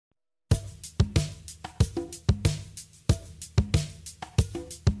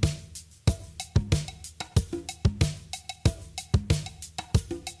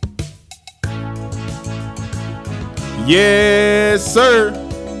Yes, sir.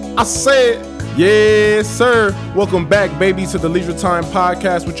 I said, yes, sir. Welcome back, baby, to the Leisure Time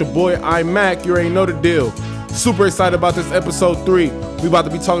Podcast with your boy, iMac. You already know the deal. Super excited about this episode 3. We about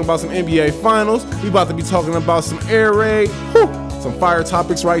to be talking about some NBA Finals. We about to be talking about some air raid. Some fire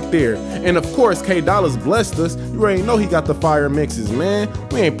topics right there. And of course, K Dollars blessed us. You already know he got the fire mixes, man.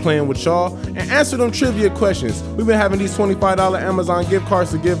 We ain't playing with y'all. And answer them trivia questions. We've been having these $25 Amazon gift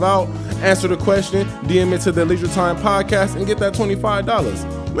cards to give out. Answer the question, DM it to the Leisure Time Podcast, and get that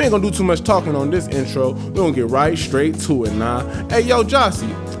 $25. We ain't gonna do too much talking on this intro. We gonna get right straight to it now. Hey, yo,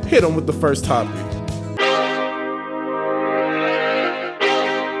 Jossie, hit him with the first topic.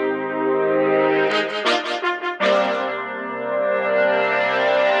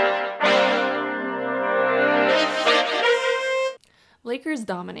 Lakers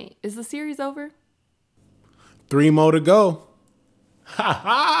dominate. Is the series over? 3 more to go. Ha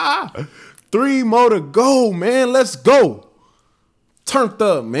ha! 3 more to go, man. Let's go. Turned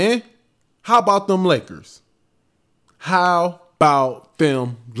up, man. How about them Lakers? How about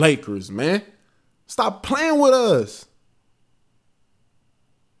them Lakers, man? Stop playing with us.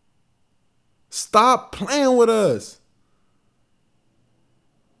 Stop playing with us.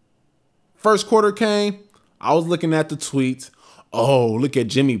 First quarter came. I was looking at the tweets. Oh, look at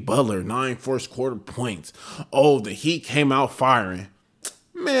Jimmy Butler, 9 first quarter points. Oh, the Heat came out firing.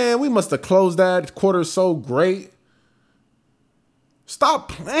 Man, we must have closed that quarter so great. Stop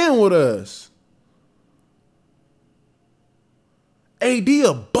playing with us. AD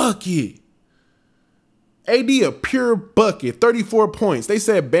a bucket. AD a pure bucket, 34 points. They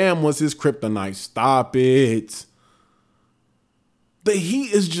said Bam was his kryptonite. Stop it. The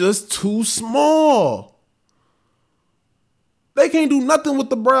Heat is just too small. They can't do nothing with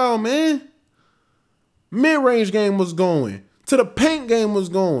the Brown, man. Mid-range game was going. To the paint game was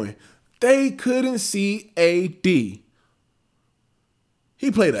going. They couldn't see AD. He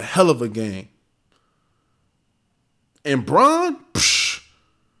played a hell of a game. And Bron,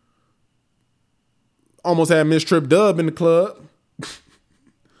 almost had Miss Trip Dub in the club.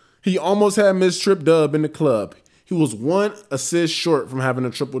 He almost had Miss Trip Dub in the club. He was 1 assist short from having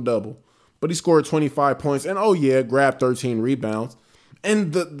a triple-double. But he scored 25 points and, oh yeah, grabbed 13 rebounds.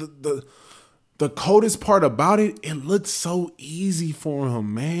 And the coldest part about it, it looked so easy for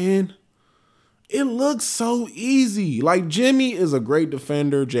him, man. It looks so easy. Like, Jimmy is a great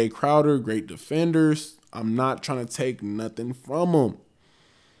defender. Jay Crowder, great defenders. I'm not trying to take nothing from them.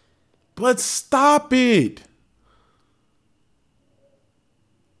 But stop it.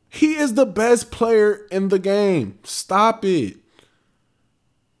 He is the best player in the game. Stop it.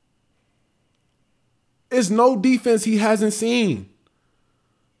 It's no defense he hasn't seen.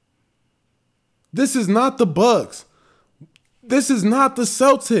 This is not the Bucks. This is not the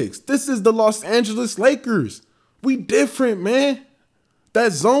Celtics. This is the Los Angeles Lakers. We different, man.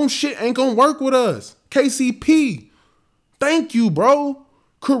 That zone shit ain't gonna work with us. KCP. Thank you, bro.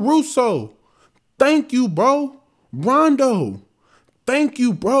 Caruso. Thank you, bro. Rondo. Thank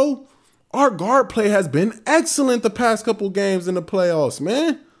you, bro. Our guard play has been excellent the past couple games in the playoffs,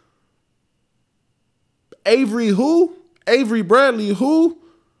 man. Avery who? Avery Bradley who?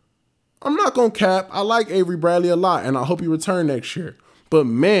 I'm not going to cap. I like Avery Bradley a lot, and I hope he return next year. But,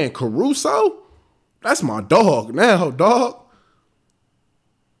 man, Caruso? That's my dog now, dog.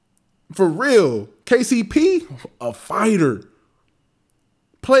 For real. KCP? A fighter.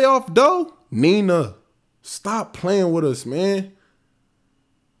 Playoff dough? Nina. Stop playing with us, man.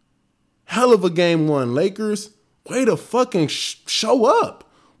 Hell of a game 1, Lakers. Way to fucking show up.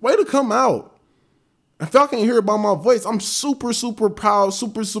 Way to come out. If y'all can't hear about my voice, I'm super, super proud,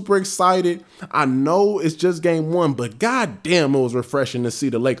 super, super excited. I know it's just game 1, but goddamn, it was refreshing to see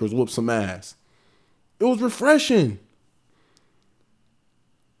the Lakers whoop some ass. It was refreshing.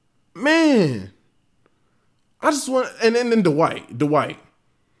 Man. I just want, and then Dwight,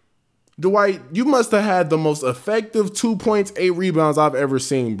 you must have had the most effective 2 points, 8 rebounds I've ever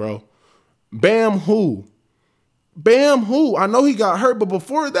seen, bro. Bam who? I know he got hurt, but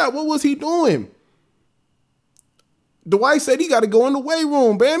before that, what was he doing? Dwight said he got to go in the weight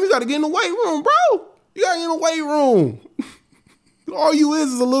room. Bam, you got to get in the weight room, bro. You got to get in the weight room. All you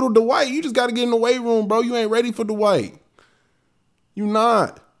is a little Dwight. You just got to get in the weight room, bro. You ain't ready for Dwight. You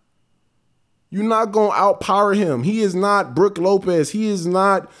not. You're not going to outpower him. He is not Brook Lopez. He is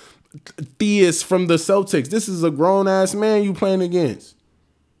not Theus from the Celtics. This is a grown-ass man you playing against.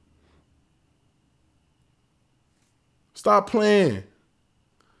 Stop playing.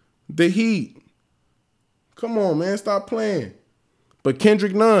 The Heat. Come on, man. Stop playing. But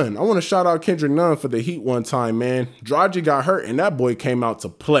Kendrick Nunn. I want to shout out Kendrick Nunn for the Heat one time, man. Dragic got hurt, and that boy came out to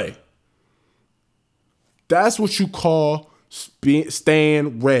play. That's what you call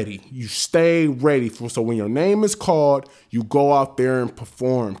staying ready. You stay ready so when your name is called, you go out there and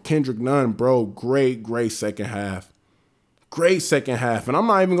perform. Kendrick Nunn, bro, great second half. Great second half. And I'm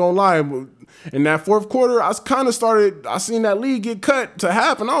not even gonna lie. In that fourth quarter, I seen that lead get cut to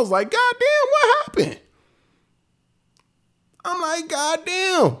half, and I was like, God damn, what happened? I'm like, God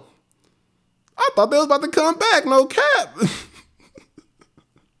damn. I thought they was about to come back, no cap.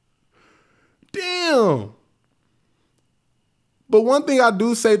 Damn. But one thing I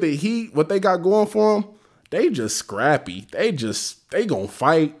do say, the Heat, what they got going for them, they just scrappy. They gonna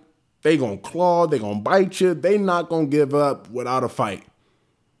fight. They gonna claw. They gonna bite you. They not gonna give up without a fight.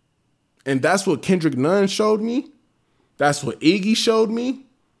 And that's what Kendrick Nunn showed me. That's what Iggy showed me.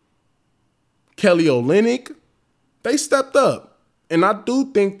 Kelly Olynyk, they stepped up. And I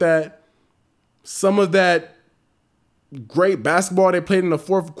do think that some of that great basketball they played in the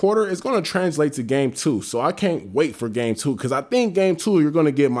fourth quarter is going to translate to game 2. So I can't wait for game 2 because I think game 2, you're going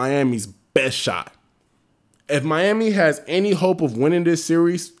to get Miami's best shot. If Miami has any hope of winning this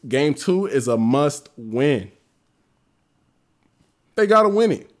series, game 2 is a must win. They got to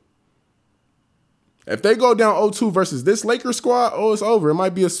win it. If they go down 0-2 versus this Lakers squad, it's over. It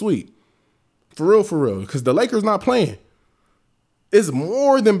might be a sweep. For real. Because the Lakers not playing. It's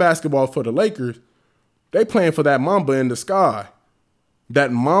more than basketball for the Lakers. They playing for that Mamba in the sky.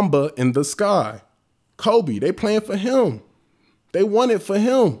 That Mamba in the sky. Kobe, they playing for him. They won it for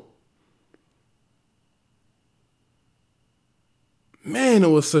him. Man, it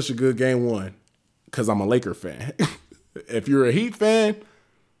was such a good game 1. Because I'm a Laker fan. If you're a Heat fan,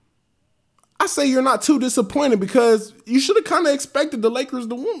 I say you're not too disappointed because you should have kind of expected the Lakers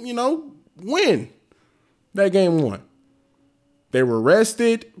to win that game 1. They were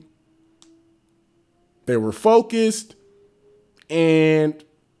rested. They were focused. And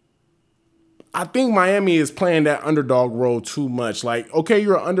I think Miami is playing that underdog role too much. Like, okay,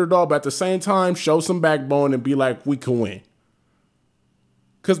 you're an underdog, but at the same time, show some backbone and be like, we can win.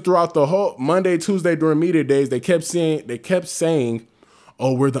 Because throughout the whole Monday, Tuesday, during media days, they kept saying,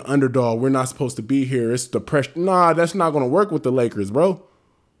 oh, we're the underdog. We're not supposed to be here. It's the pressure. Nah, that's not going to work with the Lakers, bro.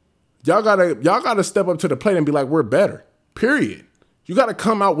 Y'all gotta step up to the plate and be like, we're better. Period. You got to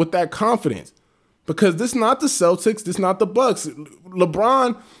come out with that confidence. Because this is not the Celtics. This is not the Bucks.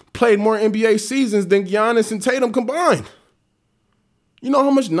 LeBron played more NBA seasons than Giannis and Tatum combined. You know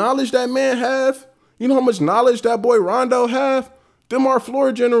how much knowledge that man have? You know how much knowledge that boy Rondo have? Them are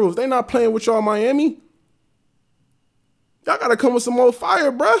floor generals. They not playing with y'all Miami. Y'all got to come with some more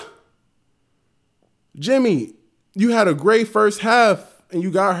fire, bruh. Jimmy, you had a great first half and you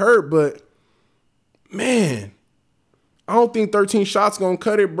got hurt, but man, I don't think 13 shots gonna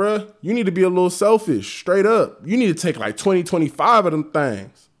cut it, bruh. You need to be a little selfish, straight up. You need to take like 20, 25 of them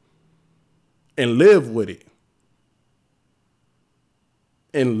things and live with it.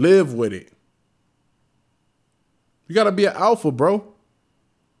 You gotta be an alpha, bro.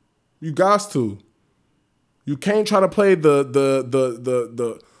 You got to. You can't try to play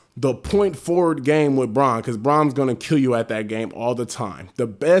the point forward game with Bron because Bron's gonna kill you at that game all the time. The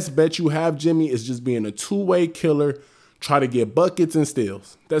best bet you have, Jimmy, is just being a two-way killer. Try to get buckets and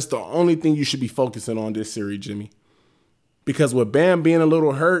steals. That's the only thing you should be focusing on this series, Jimmy. Because with Bam being a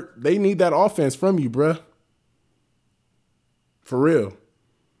little hurt, they need that offense from you, bruh. For real.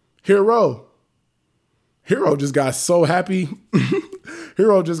 Hero just got so happy.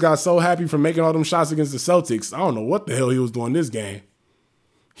 Hero just got so happy from making all them shots against the Celtics. I don't know what the hell he was doing this game.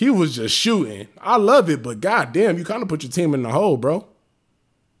 He was just shooting. I love it, but goddamn, you kind of put your team in the hole, bro.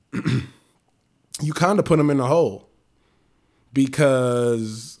 You kind of put them in the hole.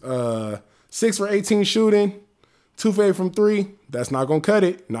 Because 6 for 18 shooting, 2 for 8 from 3, that's not going to cut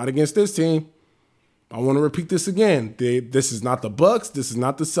it. Not against this team. I want to repeat this again. This is not the Bucks. This is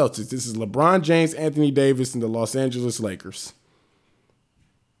not the Celtics. This is LeBron James, Anthony Davis, and the Los Angeles Lakers,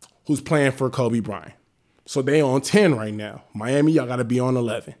 who's playing for Kobe Bryant. So they on 10 right now. Miami, y'all got to be on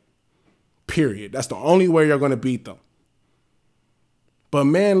 11. Period. That's the only way you're going to beat them. But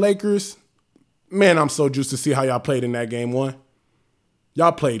man, Lakers, man, I'm so juiced to see how y'all played in that game 1.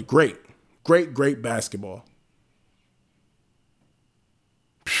 Y'all played great. Great basketball.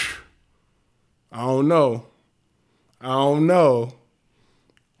 I don't know.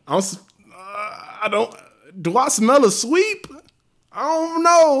 Do I smell a sweep? I don't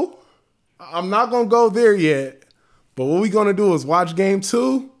know. I'm not going to go there yet. But what we going to do is watch game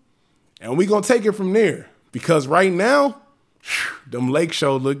 2, and we going to take it from there. Because right now, them Lake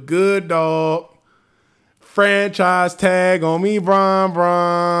Show look good, dog. Franchise tag on me,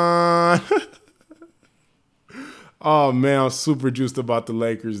 Bron. Oh, man, I'm super juiced about the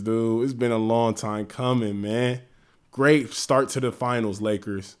Lakers, dude. It's been a long time coming, man. Great start to the finals,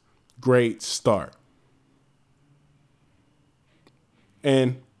 Lakers. Great start.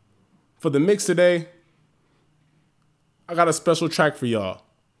 And for the mix today, I got a special track for y'all.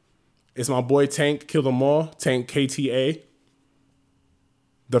 It's my boy Tank, Kill 'Em All, Tank KTA.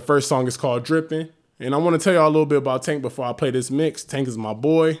 The first song is called Drippin'. And I want to tell y'all a little bit about Tank before I play this mix. Tank is my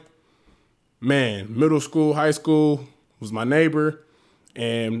boy. Man, middle school, high school, was my neighbor.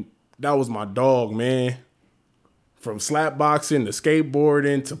 And that was my dog, man. From slap boxing to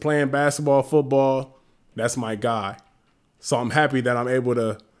skateboarding to playing basketball, football, that's my guy. So I'm happy that I'm able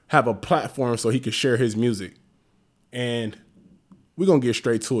to have a platform so he can share his music. And we're going to get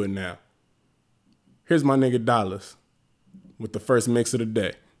straight to it now. Here's my nigga Dollars with the first mix of the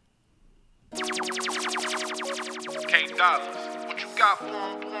day. K Dollars, what you got for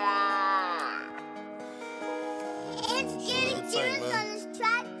him, boy? It's getting juice on this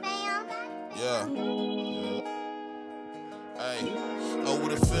track, fam. Yeah. Hey, oh,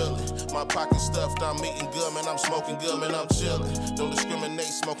 what a feeling. My pocket stuffed, I'm eating good, man, I'm smoking good, man, I'm chillin'. Don't discriminate,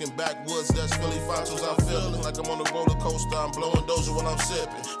 smoking backwoods, that's Philly Fontos, I'm feeling. Like I'm on a roller coaster, I'm blowing doja while I'm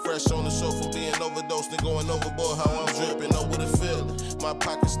sipping. Fresh on the sofa, being overdosed and going overboard, how I'm dripping. Oh, what a feeling. My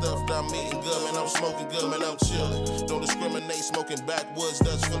pocket stuffed, I'm eating good, man, I'm smoking good, man, I'm chillin'. Don't discriminate, smoking backwoods,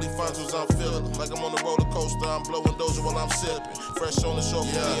 that's Philly Fontos, I'm feeling. Like I'm on a roller coaster, I'm blowing doja while I'm sipping. Fresh on the sofa,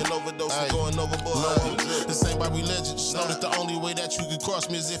 being overdosed and going overboard, how I'm dripping. This ain't by religion, know that the only way that you could cross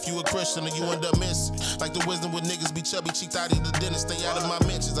me is if you a Christian or you end up missing. Like the wisdom with niggas be chubby cheeked out of the dentist, stay out of my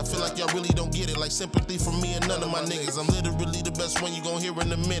mentions. I feel like y'all really don't get it, like sympathy from me and none of my niggas. I'm literally the best one you gon' hear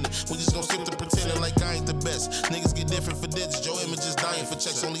in a minute. We just gon' skip to pretending like I ain't the best. Niggas get different for digits, your image is dying for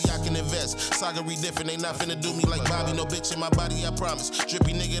checks, only I can invest. Saga different, they not finna do me like Bobby, no bitch in my body, I promise.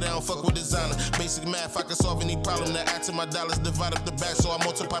 Drippy nigga, they don't fuck with designer. Basic math, I can solve any problem. The add to my dollars, divide up the back, so I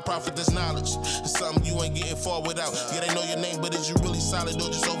multiply profit, that's knowledge. It's something you ain't getting far without. Yeah, they know your name, but is you really solid or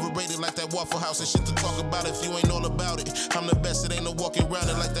just overrated like that Waffle House and shit to talk about if you ain't all about it? I'm the best, it ain't no walking around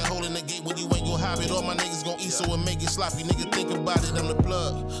it like that hole in the gate when you ain't gon' hide it. All my niggas gon' eat so and make it sloppy, nigga think about it, I'm the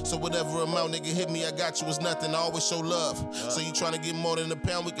plug. So whatever amount nigga hit me, I got you, it's nothing, I always show love. So you tryna get more than a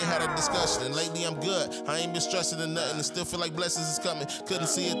pound, we can have that discussion. And lately I'm good, I ain't been stressing or nothing, and still feel like blessings is coming. Couldn't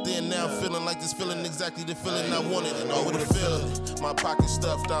see it then, now I'm feeling like this feeling exactly the feeling I wanted. And all with a feeling, my pocket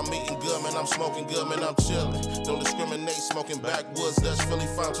stuffed, I'm eating good, man, I'm smoking good, man, I'm chillin'. Don't discriminate, smoking backwoods, that's Philly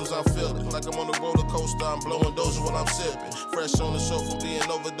Fontos, I'm feeling. Like I'm on a roller coaster, I'm blowing doja while I'm sipping. Fresh on the sofa, being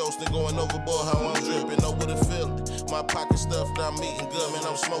overdosed and going overboard, how I'm dripping. Oh, what a feeling. My pocket stuffed, I'm eating good, man,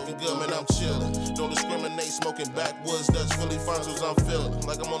 I'm smoking good, man, I'm chillin'. Don't discriminate, smoking backwoods, that's Philly Fontos, I'm feeling.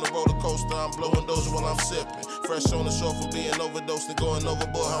 Like I'm on a roller coaster, I'm blowing doja while I'm sipping. Fresh on the sofa, being overdosed and going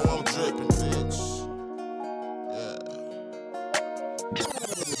overboard, how I'm dripping, bitch.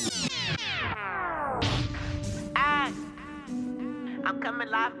 I'm coming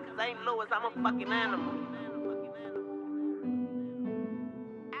live cause I ain't Lewis, I'm a fucking animal.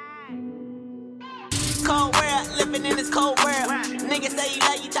 Cold world, living in this cold world. Niggas say you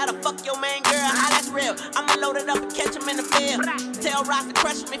love you, try to fuck your main girl. How that's real? I'ma load it up and catch him in the field. Tell Ross to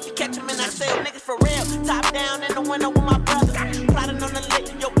crush him if you catch him in that cell. Niggas for real, top down in the window with my brother. Plotting on the lick,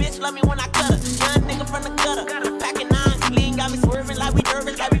 your bitch love me when I cut her. Young nigga from the gutter, packing 9. Lean got me swerving like we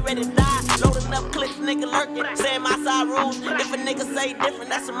nervous, like we ready to die. Loading up clips, nigga lurking, saying my side rules. If a nigga say different,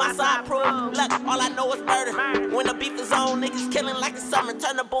 that's what my side prove. Look, all I know is murder. When the beef is on, niggas killing like the summer.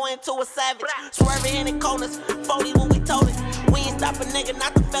 Turn the boy into a savage. Swerving in the corners, 40 when we told it. We ain't stop a nigga,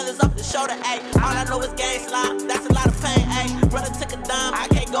 not the fellas off the shoulder, ayy. All I know is gang slime, that's a lot of pain, ayy. Brother took a dime, I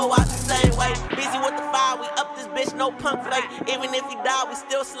can't go out the same way. Busy with the fire, we up this bitch, no punk flake. Even if he die, we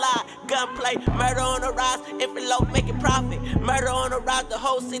still slide. Gunplay, murder on the rise, envelope making profit. Murder on the rise, the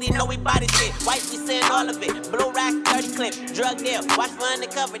whole city know we body shit. White, we saying all of it. Blue rack, 30 clip, drug deal. Watch for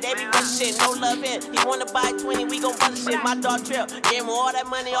undercover, they be running shit, no love here. He wanna buy 20, we gon' run shit. My dog trail, gave him all that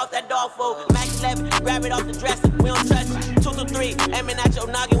money off that dog food. Mac 11, grab it off the dresser, we don't touch it. 2 to 3, aiming at your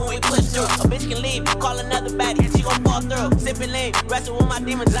noggin when we push through. A bitch can leave, call another baddie, she gon' fall through. Sippin' lean, wrestle with my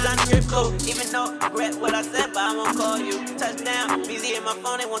demons, design the drip cool. Even though I regret what I said, but I won't call you. Touchdown, busy in my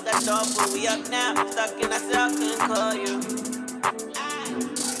phone, they want that dog food. We up now, stuck in that cell, couldn't call you.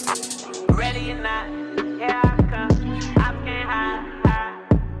 Ready or not, here I come, I can't hide.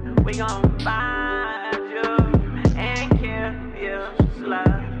 We gon' find you and kill you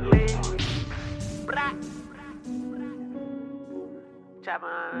slowly. Chop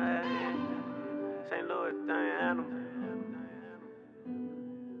on St. Louis, Diana.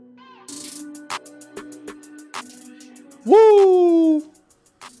 Woo!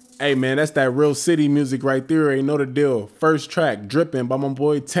 Hey, man, that's that real city music right there. Ain't know the deal. First track, Drippin' by my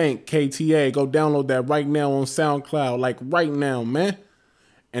boy Tank, KTA. Go download that right now on SoundCloud. Like right now, man.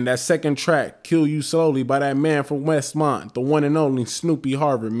 And that second track, Kill You Slowly by that man from Westmont. The one and only Snoopy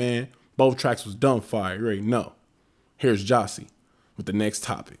Harvard, man. Both tracks was dumb fire. You already know. Here's Jossie with the next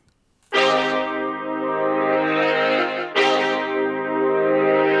topic.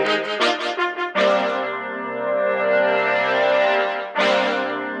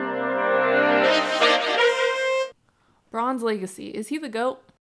 Bron's legacy. Is he the GOAT?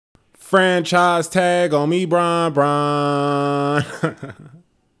 Franchise tag on me, Bron.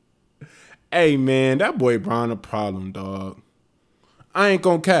 Hey, man, that boy Bron a problem, dog. I ain't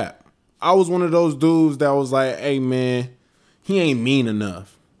gonna cap. I was one of those dudes that was like, hey, man, he ain't mean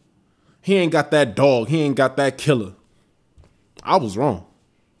enough. He ain't got that dog. He ain't got that killer. I was wrong.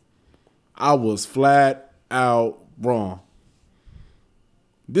 I was flat out wrong.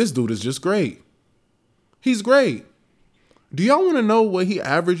 This dude is just great. He's great. Do y'all want to know what he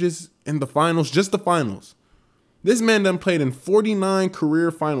averages in the finals? Just the finals. This man done played in 49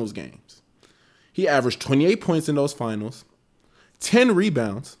 career finals games. He averaged 28 points in those finals, 10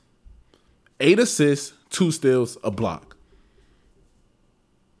 rebounds, 8 assists, 2 steals, a block,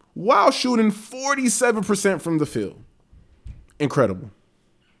 while shooting 47% from the field. Incredible.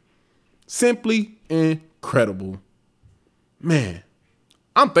 Simply incredible. Man.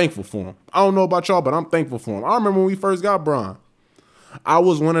 I'm thankful for him. I don't know about y'all, but I'm thankful for him. I remember when we first got Bron. I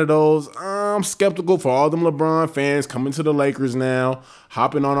was one of those, I'm skeptical for all them LeBron fans coming to the Lakers now,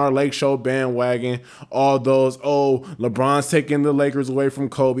 hopping on our Lake Show bandwagon, all those, LeBron's taking the Lakers away from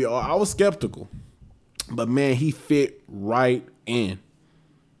Kobe. Oh, I was skeptical. But, man, he fit right in.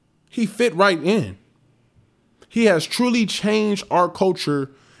 He fit right in. He has truly changed our culture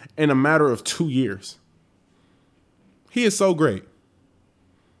in a matter of 2 years. He is so great.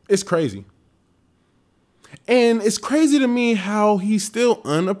 It's crazy. And it's crazy to me how he's still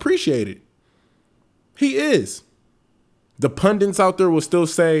unappreciated. He is. The pundits out there will still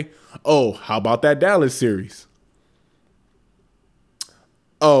say, oh, how about that Dallas series?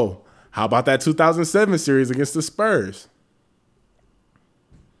 Oh, how about that 2007 series against the Spurs?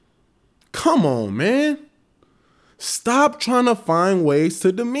 Come on, man. Stop trying to find ways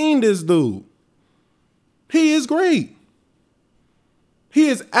to demean this dude. He is great. He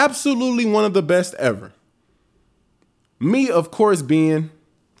is absolutely one of the best ever. Me, of course, being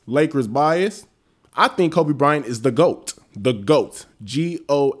Lakers biased, I think Kobe Bryant is the GOAT. The GOAT.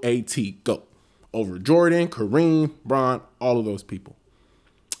 G-O-A-T. GOAT. Over Jordan, Kareem, Bron, all of those people.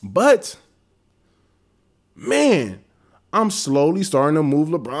 But, man, I'm slowly starting to move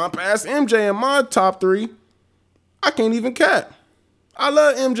LeBron past MJ in my top 3. I can't even cap. I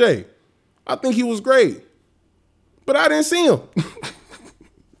love MJ. I think he was great. But I didn't see him.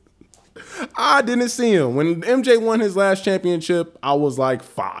 I didn't see him. When MJ won his last championship, I was like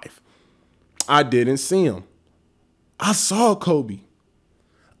 5. I didn't see him. I saw Kobe.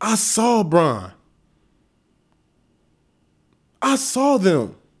 I saw Bron. I saw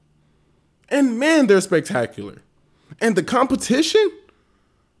them. And man, they're spectacular. And the competition?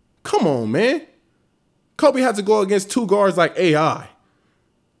 Come on, man. Kobe had to go against 2 guards like AI,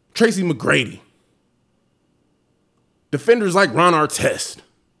 Tracy McGrady, defenders like Ron Artest,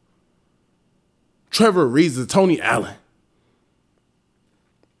 Trevor Ariza, Tony Allen.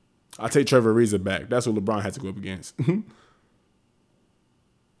 I'll take Trevor Ariza back. That's what LeBron had to go up against.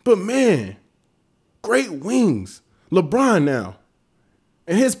 But man, great wings. LeBron now,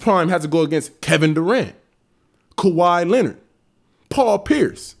 in his prime, had to go against Kevin Durant, Kawhi Leonard, Paul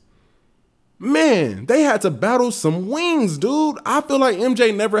Pierce. Man, they had to battle some wings, dude. I feel like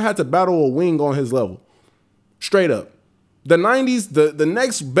MJ never had to battle a wing on his level. Straight up. The 90s, the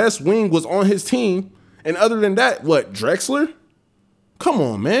next best wing was on his team. And other than that, what, Drexler? Come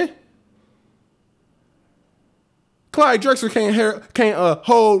on, man. Clyde Drexler can't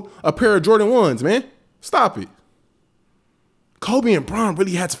hold a pair of Jordan 1s, man. Stop it. Kobe and Bron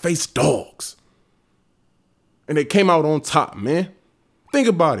really had to face dogs. And they came out on top, man. Think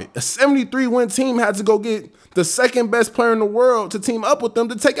about it. A 73-win team had to go get the second best player in the world to team up with them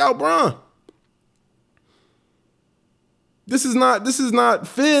to take out Bron. This is not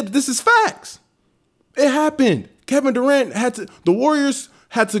fib. This is facts. It happened. Kevin Durant the Warriors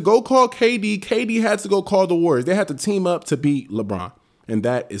had to go call KD. KD had to go call the Warriors. They had to team up to beat LeBron. And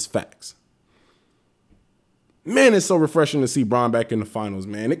that is facts. Man, it's so refreshing to see Bron back in the finals,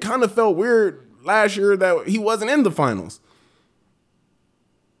 man. It kind of felt weird last year that he wasn't in the finals.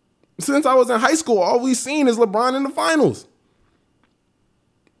 Since I was in high school, all we've seen is LeBron in the finals.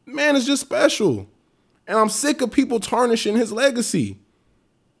 Man, it's just special. And I'm sick of people tarnishing his legacy.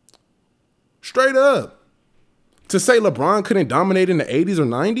 Straight up. To say LeBron couldn't dominate in the 80s or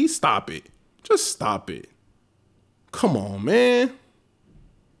 90s, stop it. Just stop it. Come on, man.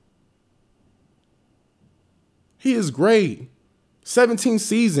 He is great. 17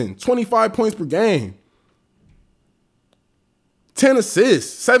 season, 25 points per game. 10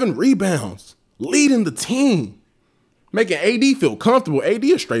 assists, 7 rebounds. Leading the team. Making AD feel comfortable. AD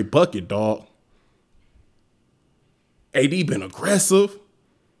a straight bucket, dog. AD been aggressive.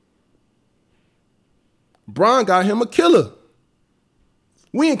 Bron got him a killer.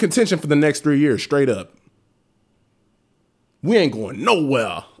 We in contention for the next 3 years, straight up. We ain't going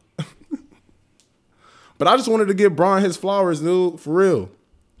nowhere. But I just wanted to give Bron his flowers, dude, for real.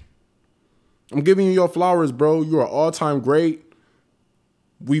 I'm giving you your flowers, bro. You are all-time great.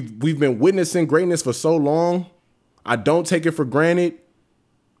 We've been witnessing greatness for so long. I don't take it for granted.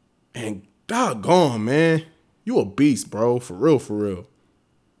 And doggone, man. You a beast, bro. For real, for real.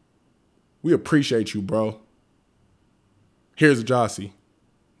 We appreciate you, bro. Here's Jossie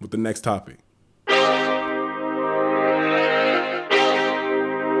with the next topic.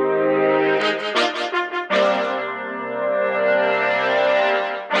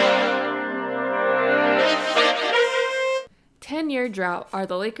 Ten-year drought. Are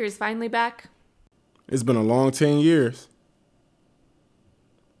the Lakers finally back? It's been a long 10 years.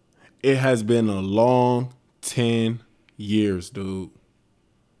 It has been a long 10 years, dude.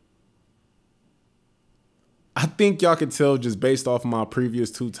 I think y'all can tell just based off my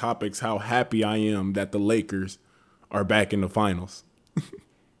previous 2 topics how happy I am that the Lakers are back in the finals.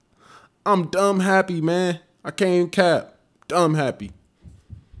 I'm dumb happy, man. I can't even cap. Dumb happy.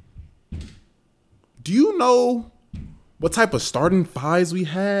 Do you know what type of starting fives we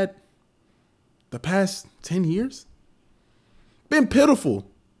had the past 10 years? Been pitiful.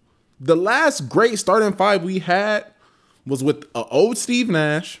 The last great starting five we had was with an old Steve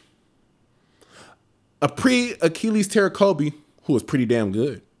Nash, a pre-Achilles tear Kobe, who was pretty damn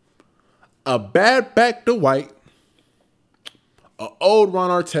good, a bad back Dwight, an old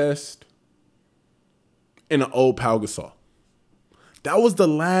Ron Artest, and an old Pau Gasol. That was the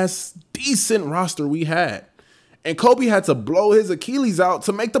last decent roster we had. And Kobe had to blow his Achilles out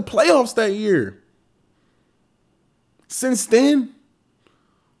to make the playoffs that year. Since then,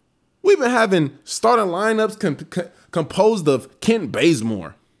 we've been having starting lineups composed of Kent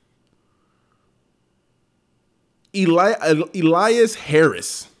Bazemore, Elias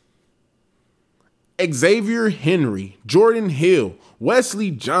Harris, Xavier Henry, Jordan Hill,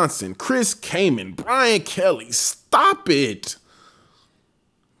 Wesley Johnson, Chris Kaman, Brian Kelly. Stop it.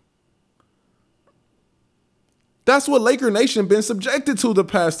 That's what Laker Nation been subjected to the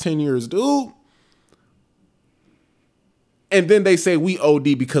past 10 years, dude. And then they say we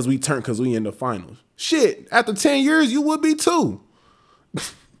OD because we in the finals. Shit, after 10 years, you would be too.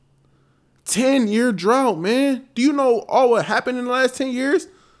 10-year drought, man. Do you know all what happened in the last 10 years?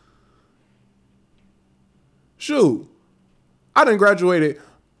 Shoot. I done graduated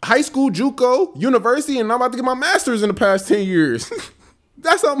high school, JUCO, university, and I'm about to get my master's in the past 10 years.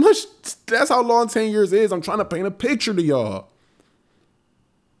 That's how long 10 years is. I'm trying to paint a picture to y'all.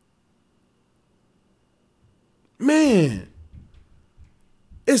 Man,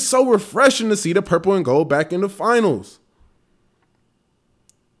 it's so refreshing to see the purple and gold back in the finals.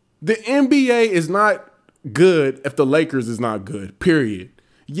 The NBA is not good if the Lakers is not good, period.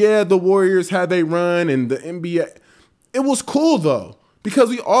 Yeah, the Warriors had they run and the NBA. It was cool, though, because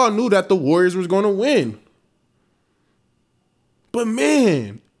we all knew that the Warriors was going to win. But,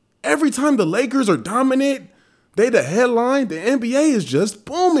 man, every time the Lakers are dominant, they the headline, the NBA is just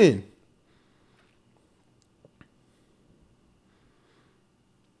booming.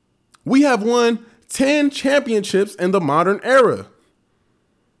 We have won 10 championships in the modern era.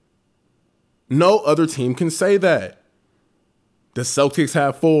 No other team can say that. The Celtics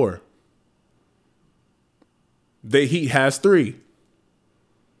have 4. The Heat has 3.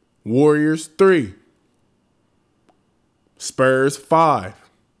 Warriors 3. Spurs 5.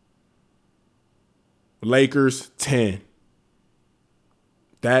 Lakers 10.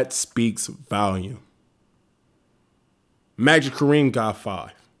 That speaks volume. Magic Kareem got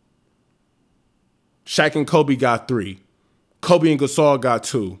 5. Shaq and Kobe got 3. Kobe and Gasol got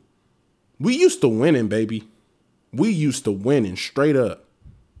 2. We used to winning, baby. We used to winning straight up.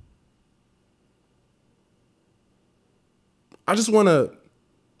 I just want to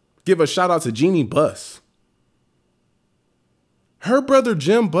give a shout out to Jeannie Buss. Her brother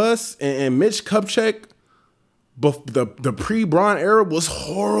Jim Buss and Mitch Kupchak, the pre-Bron era was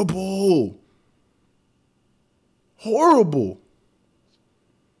horrible. Horrible.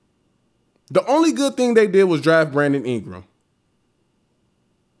 The only good thing they did was draft Brandon Ingram.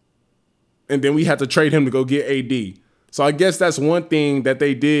 And then we had to trade him to go get AD. So I guess that's one thing that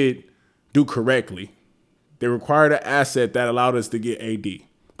they did do correctly. They required an asset that allowed us to get AD.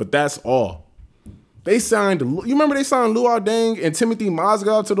 But that's all. They signed, you remember they signed Luol Deng and Timothy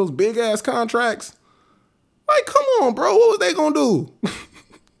Mozgov to those big ass contracts? Like, come on, bro. What was they gonna do?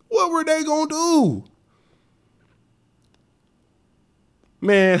 What were they gonna do?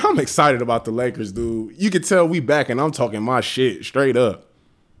 Man, I'm excited about the Lakers, dude. You can tell we back and I'm talking my shit straight up.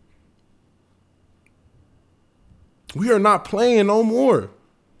 We are not playing no more.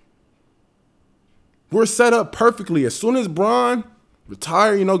 We're set up perfectly. As soon as Bron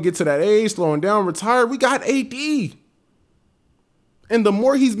retire, get to that age, slowing down, retire, we got AD. And the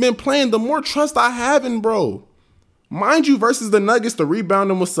more he's been playing, the more trust I have in bro. Mind you, versus the Nuggets, the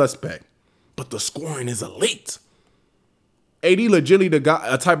rebounding was suspect. But the scoring is elite. AD legitly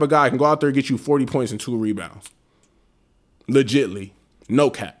a type of guy can go out there and get you 40 points and 2 rebounds. Legitly. No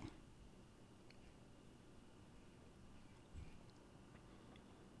cap.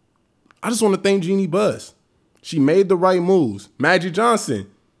 I just want to thank Jeannie Buss. She made the right moves. Magic Johnson.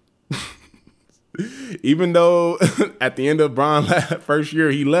 Even though at the end of Bron's first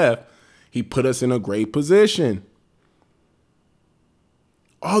year he left, he put us in a great position.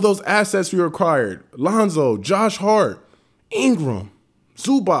 All those assets we acquired, Lonzo, Josh Hart, Ingram,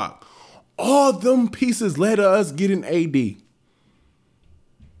 Zubac, all them pieces led to us getting AD.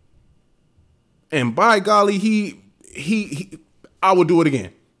 And by golly, I will do it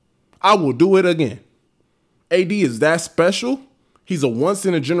again. I will do it again. AD is that special. He's a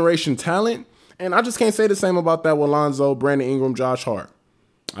once-in-a-generation talent. And I just can't say the same about that with Lonzo, Brandon Ingram, Josh Hart.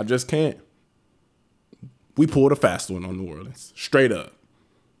 I just can't. We pulled a fast one on New Orleans. Straight up.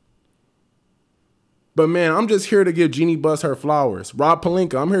 But man, I'm just here to give Jeannie Buss her flowers. Rob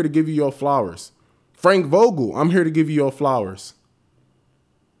Pelinka, I'm here to give you your flowers. Frank Vogel, I'm here to give you your flowers.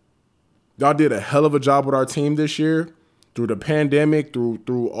 Y'all did a hell of a job with our team this year. Through the pandemic,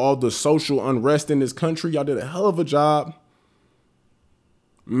 through all the social unrest in this country, y'all did a hell of a job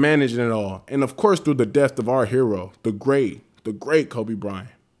managing it all. And of course, through the death of our hero, the great Kobe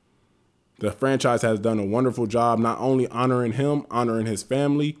Bryant. The franchise has done a wonderful job not only honoring him, honoring his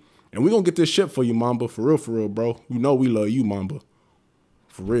family. And we're going to get this shit for you, Mamba. For real, bro. You know we love you, Mamba.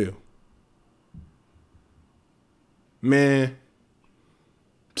 For real. Man,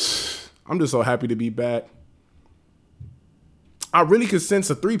 I'm just so happy to be back. I really could sense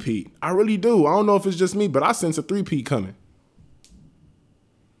a three-peat. I really do. I don't know if it's just me, but I sense a three-peat coming.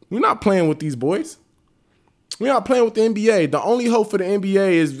 We're not playing with these boys. We're not playing with the NBA. The only hope for the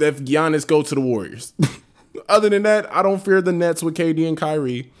NBA is if Giannis go to the Warriors. Other than that, I don't fear the Nets with KD and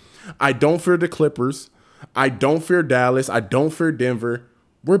Kyrie. I don't fear the Clippers. I don't fear Dallas. I don't fear Denver.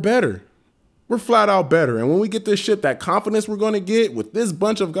 We're better. We're flat out better. And when we get this shit, that confidence we're going to get with this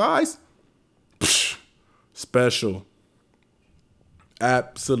bunch of guys, special.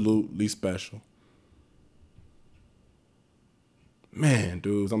 Absolutely special. Man,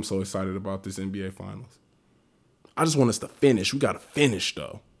 dudes, I'm so excited about this NBA Finals. I just want us to finish. We got to finish,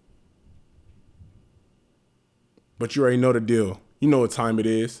 though. But you already know the deal. You know what time it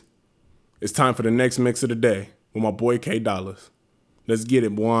is. It's time for the next mix of the day with my boy K Dollars. Let's get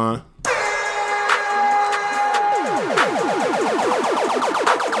it, boy.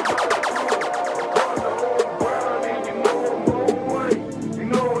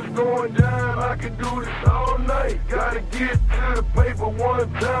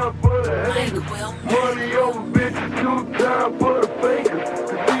 One time for the haters, money over bitches, 2 times for the fakers.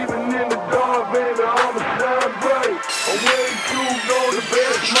 Cause even in the dark, baby, I'ma shine bright. I'm way too gone, the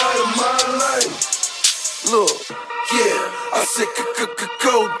best night of my life. Look, yeah, I said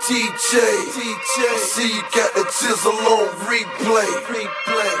go DJ. See you got that chisel on replay.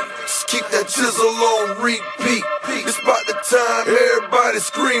 Just keep that chisel on repeat. It's about the time everybody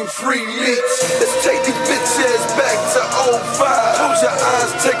scream free meats. Let's take these bitches back to 05. Close your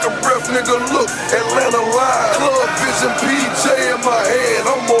eyes, take a breath, nigga, look, Atlanta live. Club vision, PJ in my hand,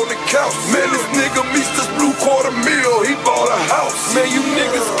 I'm on the couch. Man, this nigga meets this blue $250,000, he bought a house. Man, you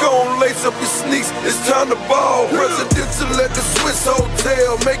niggas gon' lace up your sneaks, it's time to ball. Presidential at the Swiss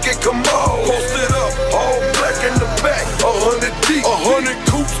Hotel, make it come on. Post it up, all black in the back, 100 deep. 100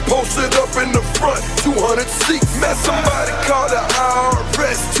 coops posted up in the front, 200 seats. Man, somebody call the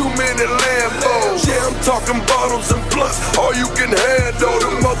IRS, too many Lambos. Yeah, I'm talking bottles and blunts, all you can handle.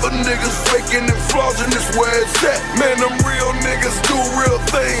 Them other niggas faking and flossing is where it's at. Man, them real niggas do real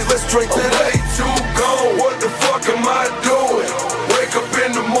things, let's drink that. Way too gone, what the fuck am I doing? Wake up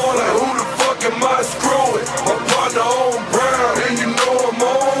in the morning, who the fuck am I screwing? My partner on brown, and you know I'm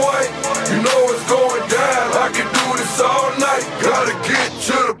on white. You know it's going down, I can do this all night. Gotta get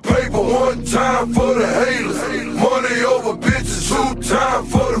to the paper, 1, 2,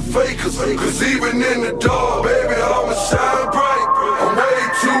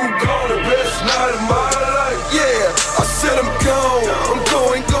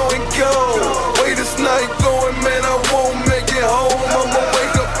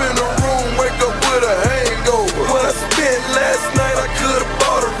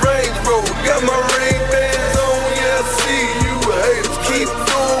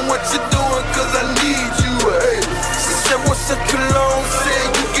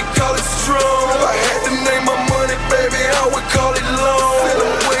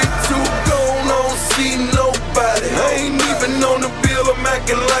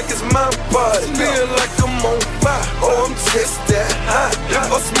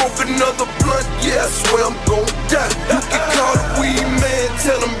 boy, I'm gon' die. You can call the weed man,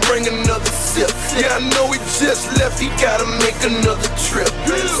 tell him bring another sip. Yeah, I know he just left, he gotta make another trip.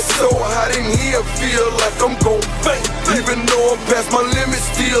 So hot in here, feel like I'm gon' faint. Even though I'm past my limit,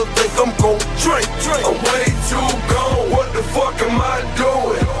 still think I'm gon' drink. I'm way too gone, what the fuck am I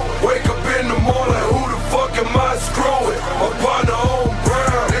doing? Wake up in the morning, like, who the fuck am I screwing? My partner on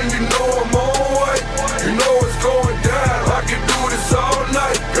brown, and you know I'm on white. You know it's going down, I can do this all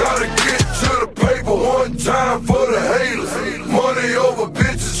night. Gotta get to the paper one time for the haters. Money over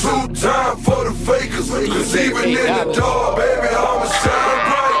bitches, 2 times for the fakers. Cause even in the dark, baby, I'ma shine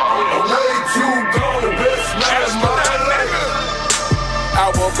bright. I'm way too gone, the best night of my life. I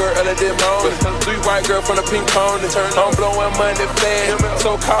woke her early this morning. 3 white girl from the pink pony. I'm blowing money fast,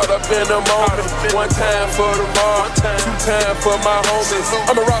 so caught up in the moment. 1 time for the mall, 2 times for my homies.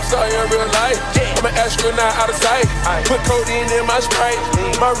 I'm a rock star in real life. I'm an astronaut out of sight. Put codeine in my Sprite.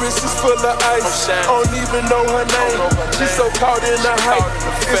 My wrist is full of ice. I don't even know her name. She's so caught in the hype.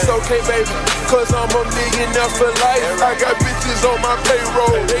 It's okay, baby, cause I'm a millionaire for life. I got bitches on my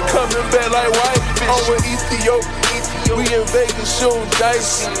payroll. They coming back like white. I'm with Ethiopia. We in Vegas shooting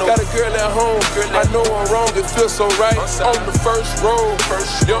dice. Got a girl at home. I know I'm wrong, it feels so right. On the first row,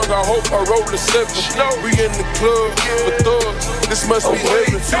 young, I hope I roll the 7. We in the club for thugs. This must be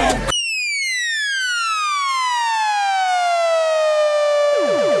heaven.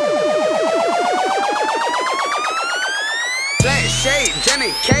 Black shade,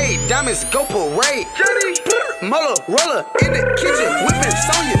 Jenny K, diamonds go parade. Muller, roller in the kitchen, whipping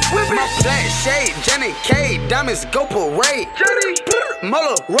Sonya. My black shade, Jenny K, diamonds go parade.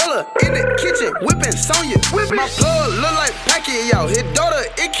 Muller, roller in the kitchen, whipping Sonya. My plug look like Pacquiao, his daughter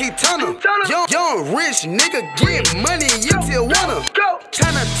Icky Turner. Young rich nigga get money in Tijuana.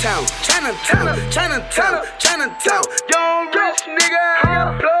 Chinatown, Chinatown, Chinatown, Chinatown. Young rich nigga, I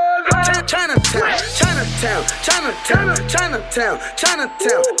got plugs. Chinatown, Chinatown, Chinatown, Chinatown,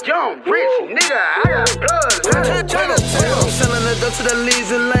 Chinatown. Young rich nigga, I got plugs. Chinatown. I'm selling the dope to the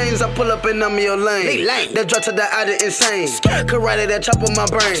leads and lanes. I pull up and I'm in your lane. That drop to the out of insane. Karate that chop on my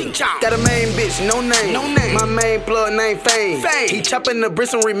brain. Got a main bitch, no name. My main plug name Fame. He chopping the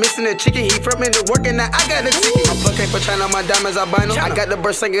bricks and remixing the chicken. He from into work and now I got the ticket. My plug came for China, my diamonds albino. I got the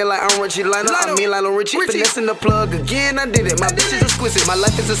burst singing like I'm Richie Lionel. I'm me Lionel Richie. Finessing the plug again, I did it. My bitch is exquisite. My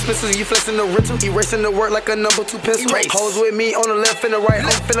life is expensive. You flexing the rental. Erasing the work like a number 2 pencil. Hoes with me on the left and the right.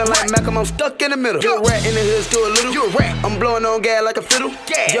 I'm feeling like Malcolm, I'm stuck in the middle. You a rat in the hood, still a little. You a rat. I'm blowing on gas like a fiddle.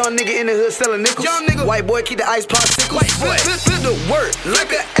 Young nigga in the hood selling nickels. Young nigga. White boy keep the ice popsicles. White boy. Flip the work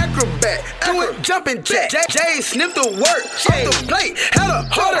like an acrobat. Do it jumping jack. Jay sniff the work. Off the plate. Had a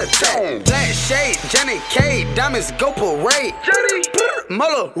heart attack. Black shade, Jenny K, diamonds go parade.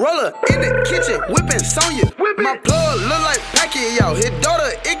 Muller, roller in the kitchen, whipping Sonya. My plug look like Pacquiao, his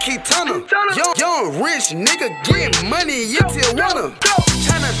daughter Icky Turner. Young rich nigga get money in Tijuana.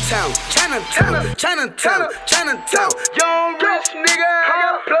 Chinatown, Chinatown, Chinatown, Chinatown. Young rich nigga, I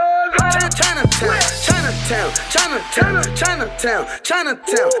got plugs. Chinatown, Chinatown, Chinatown, Chinatown,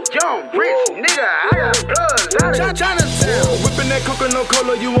 Chinatown. Young rich nigga, I got plugs. Chinatown. Whipping that coconut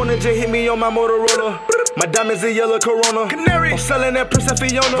cola, you wanna just hit me on my Motorola. My diamonds in yellow Corona. Canary. I'm selling that Prince and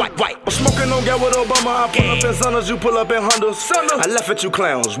Fiona. White. I'm smoking on gas with Obama. I pull up in Zondas, you pull up in Hondas. I laugh at you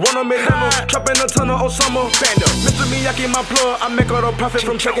clowns. Run on McDonald's, trapping a ton of Osama. Bando. Mr. Miyagi, my plug. I make all the profit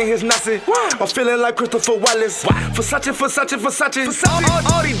from checking his Nazi. I'm feeling like Christopher Wallace. Versace.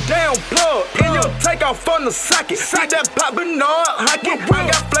 All these damn plug. In your take off from the socket. See that pop Bernard hockey.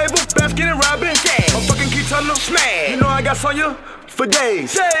 I got flavor, basket and Robin. I'm fucking keep telling them smash. You know I got Sonya for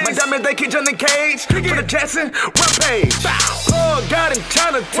days. My diamonds, they keep in the cage. For the Jackson, rampage. Plug got in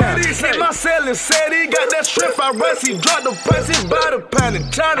Chinatown. Hit my cell and said he got that strip I rest. He dropped the price, he bought a pound in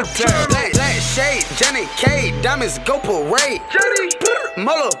Chinatown. Black shade, Jenny K, diamonds go parade.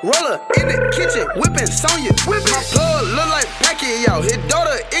 Muller, roller in the kitchen, whipping Sonya. My plug look like Pacquiao, his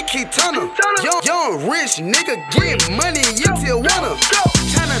daughter Icky Turner. Young rich nigga get money in Tijuana.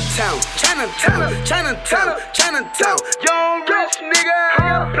 Chinatown, Chinatown, Chinatown, Chinatown. Young rich nigga, I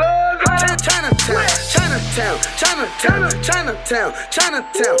got plugs. Chinatown, Chinatown, Chinatown, Chinatown,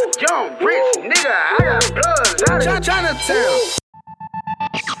 Chinatown. Young rich nigga, I got plugs.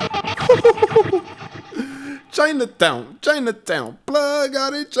 Chinatown. Chinatown, plug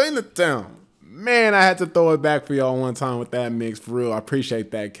out in Chinatown. Man, I had to throw it back for y'all one time with that mix, for real. I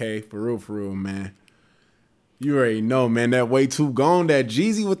appreciate that, K. For real, man. You already know, man, that way too gone, that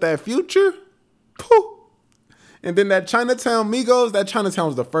Jeezy with that Future. Pooh. And then that Chinatown Migos, that Chinatown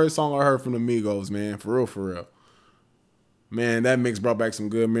was the first song I heard from the Migos, man. For real. Man, that mix brought back some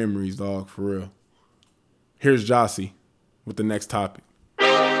good memories, dog, for real. Here's Jossie with the next topic.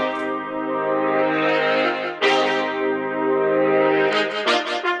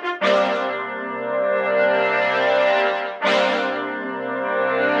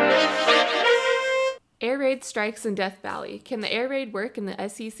 raid strikes in Death Valley. Can the air raid work in the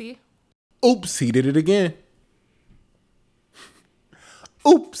SEC? Oops, he did it again.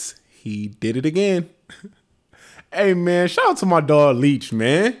 Oops, he did it again. Hey, man, shout out to my dog Leach,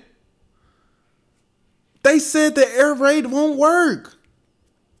 man. They said the air raid won't work.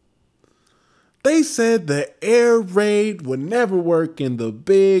 They said the air raid would never work in the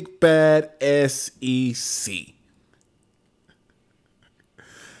big bad SEC.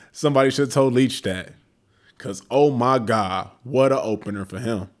 Somebody should have told Leach that. Because, oh my God, what an opener for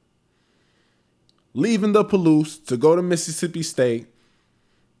him. Leaving the Palouse to go to Mississippi State.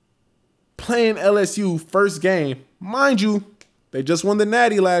 Playing LSU first game. Mind you, they just won the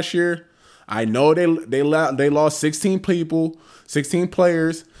Natty last year. I know they lost 16 players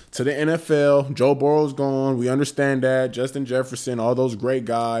to the NFL. Joe Burrow's gone. We understand that. Justin Jefferson, all those great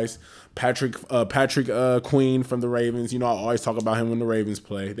guys. Patrick Queen from the Ravens. You know, I always talk about him when the Ravens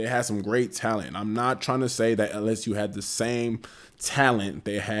play. They had some great talent. I'm not trying to say that LSU had the same talent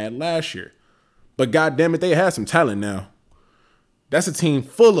they had last year. But goddamn it, they had some talent now. That's a team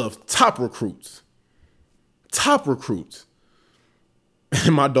full of top recruits. Top recruits.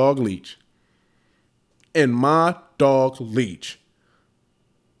 And my dog Leach.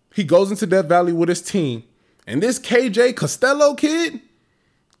 He goes into Death Valley with his team. And this KJ Costello kid,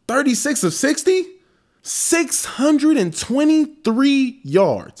 36 of 60, 623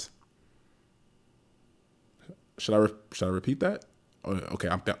 yards. Should I repeat that? Oh, okay,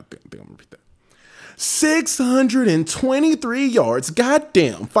 I think I'm going to repeat that. 623 yards.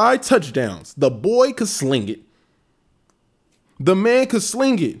 Goddamn. 5 touchdowns. The boy could sling it. The man could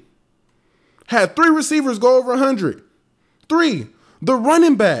sling it. Had 3 receivers go over 100. 3. The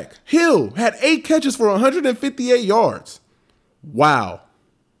running back, Hill, had 8 catches for 158 yards. Wow.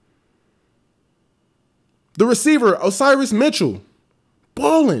 The receiver, Osiris Mitchell,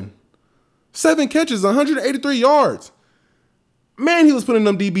 balling. 7 catches, 183 yards. Man, he was putting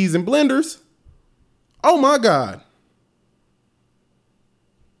them DBs in blenders. Oh, my God.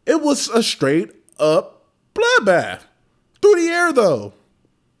 It was a straight up bloodbath. Through the air, though.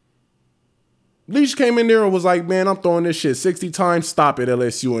 Leach came in there and was like, man, I'm throwing this shit 60 times. Stop it,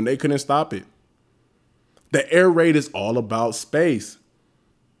 LSU. And they couldn't stop it. The air raid is all about space.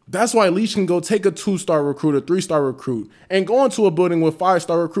 That's why Leach can go take a 2-star recruit, a 3-star recruit, and go into a building with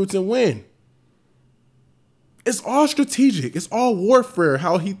 5-star recruits and win. It's all strategic. It's all warfare,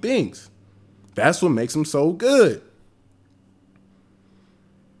 how he thinks. That's what makes him so good.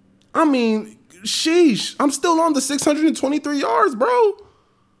 I mean, sheesh. I'm still on the 623 yards, bro.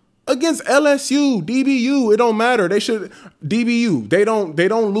 Against LSU, DBU, it don't matter. They should DBU. They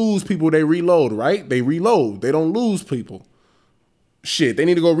don't lose people. They reload, right? They reload. They don't lose people. Shit, they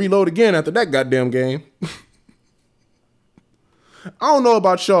need to go reload again after that goddamn game. I don't know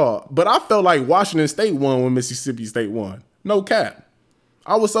about y'all, but I felt like Washington State won when Mississippi State won. No cap.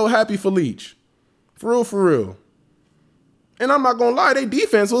 I was so happy for Leach. For real, for real. And I'm not going to lie, their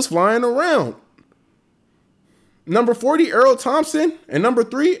defense was flying around. Number 40, Earl Thompson. And number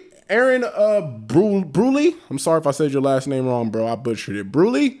 3, Aaron Bruley. I'm sorry if I said your last name wrong, bro. I butchered it.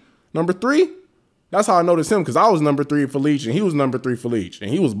 Bruley, number 3. That's how I noticed him, because I was number 3 for Leach, and he was number 3 for Leach. And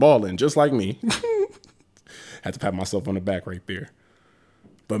he was balling just like me. Had to pat myself on the back right there.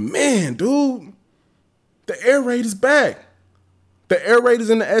 But man, dude, the air raid is back. The air raid is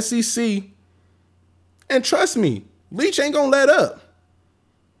in the SEC. And trust me, Leach ain't going to let up.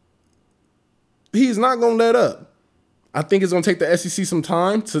 He's not going to let up. I think it's going to take the SEC some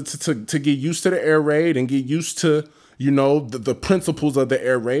time to get used to the air raid and get used to, you know, the principles of the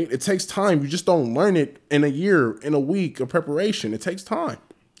air raid. It takes time. You just don't learn it in a year, in a week of preparation. It takes time.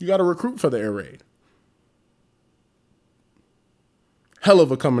 You got to recruit for the air raid. Hell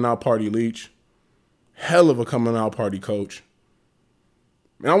of a coming out party, Leach. Hell of a coming out party, coach.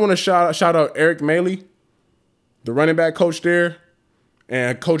 And I want to shout out Eric Maley, the running back coach there,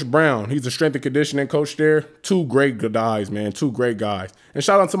 and Coach Brown. He's the strength and conditioning coach there. 2 great guys, man. 2 great guys. And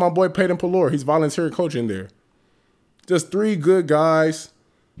shout out to my boy Peyton Pallor. He's volunteer coaching there. Just 3 good guys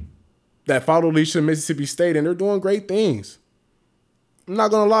that followed Leach to Mississippi State, and they're doing great things. I'm not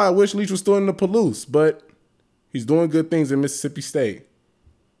going to lie. I wish Leach was still in the Palouse, but he's doing good things in Mississippi State.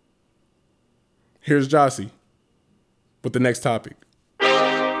 Here's Jossie with the next topic.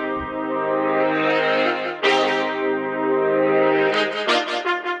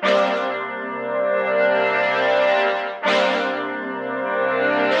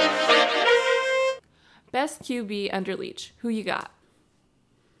 Best QB under Leach. Who you got?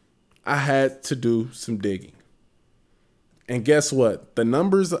 I had to do some digging. And guess what? The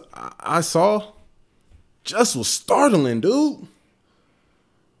numbers I saw just was startling, dude.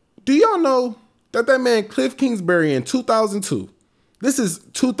 Do y'all know Got that man Cliff Kingsbury in 2002. This is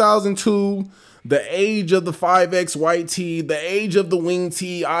 2002, the age of the 5X white tee, the age of the wing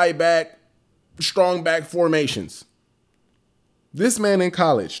tee, eye back, strong back formations. This man in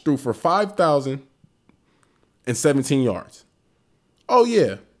college threw for 5,017 yards. Oh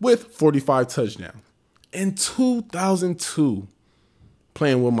yeah, with 45 touchdowns. In 2002,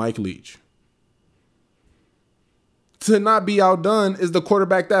 playing with Mike Leach. To not be outdone is the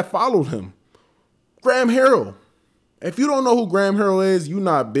quarterback that followed him, Graham Harrell. If you don't know who Graham Harrell is, you're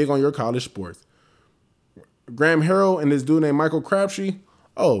not big on your college sports. Graham Harrell and this dude named Michael Crabtree,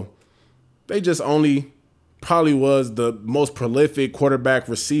 they just only probably was the most prolific quarterback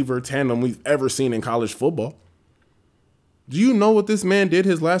receiver tandem we've ever seen in college football. Do you know what this man did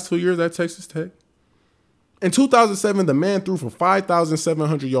his last 2 years at Texas Tech? In 2007, the man threw for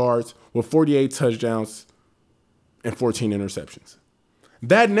 5,700 yards with 48 touchdowns and 14 interceptions.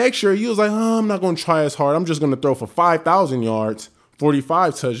 That next year, he was like, I'm not going to try as hard. I'm just going to throw for 5,000 yards,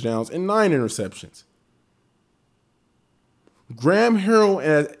 45 touchdowns, and 9 interceptions. Graham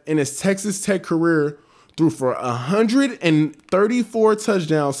Harrell, in his Texas Tech career, threw for 134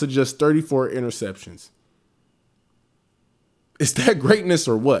 touchdowns to just 34 interceptions. Is that greatness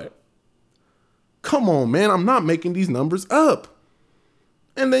or what? Come on, man. I'm not making these numbers up.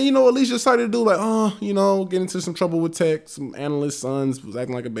 And then, Alicia decided to do get into some trouble with Tech. Some analyst sons was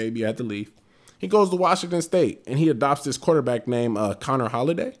acting like a baby, had to leave. He goes to Washington State and he adopts this quarterback named Connor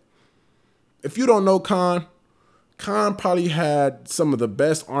Holiday. If you don't know Con probably had some of the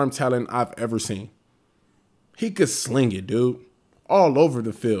best arm talent I've ever seen. He could sling it, dude, all over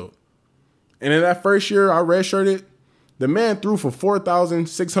the field. And in that first year I redshirted, the man threw for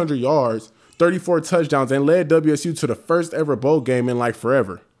 4,600 yards, 34 touchdowns, and led WSU to the first ever bowl game in like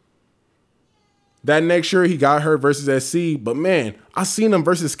forever. That next year, he got hurt versus SC, but man, I seen him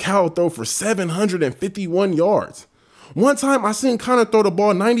versus Cal throw for 751 yards. One time, I seen Connor throw the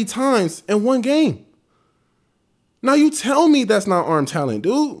ball 90 times in one game. Now you tell me that's not arm talent,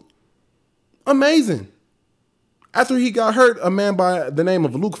 dude. Amazing. After he got hurt, a man by the name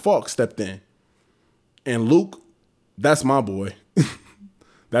of Luke Falk stepped in. And Luke, that's my boy.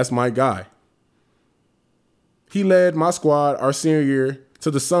 That's my guy. He led my squad our senior year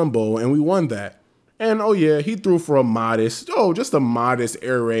to the Sun Bowl, and we won that. And he threw for just a modest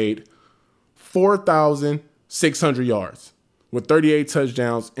air raid, 4,600 yards with 38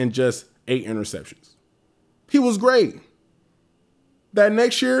 touchdowns and just 8 interceptions. He was great. That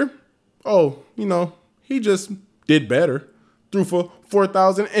next year, he just did better. Threw for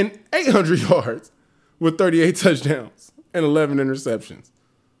 4,800 yards with 38 touchdowns and 11 interceptions.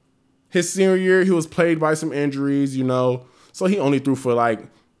 His senior year, he was plagued by some injuries, so he only threw for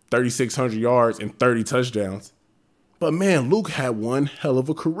 3,600 yards and 30 touchdowns. But man, Luke had one hell of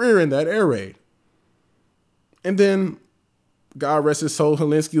a career in that air raid. And then, God rest his soul,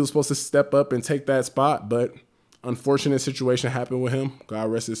 Helinski was supposed to step up and take that spot, but unfortunate situation happened with him.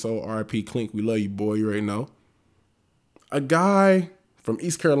 God rest his soul, R.I.P. Clink, we love you, boy, you already know. A guy from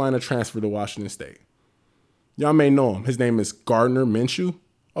East Carolina transferred to Washington State. Y'all may know him. His name is Gardner Minshew.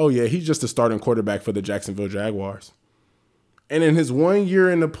 Oh, yeah, he's just a starting quarterback for the Jacksonville Jaguars. And in his 1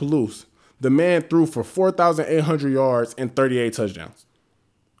 year in the Palouse, the man threw for 4,800 yards and 38 touchdowns.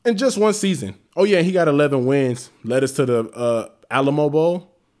 In just one season. Oh, yeah, he got 11 wins, led us to the Alamo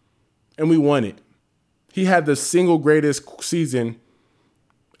Bowl, and we won it. He had the single greatest season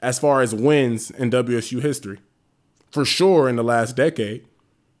as far as wins in WSU history. For sure in the last decade.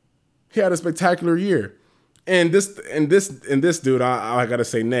 He had a spectacular year. And this dude, I gotta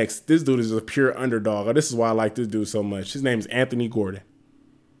say next, this dude is a pure underdog. This is why I like this dude so much. His name is Anthony Gordon.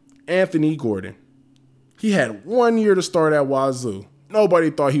 Anthony Gordon. He had 1 year to start at Wazoo. Nobody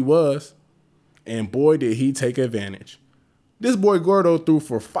thought he was. And boy, did he take advantage. This boy Gordo threw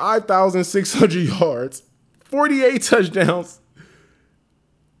for 5,600 yards, 48 touchdowns,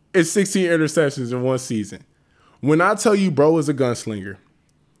 and 16 interceptions in one season. When I tell you bro is a gunslinger,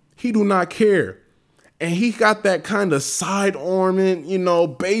 he do not care. And he got that kind of side arming,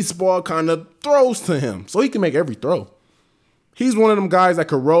 baseball kind of throws to him. So he can make every throw. He's one of them guys that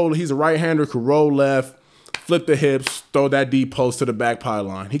could roll. He's a right-hander, could roll left, flip the hips, throw that deep post to the back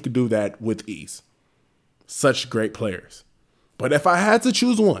pylon. He could do that with ease. Such great players. But if I had to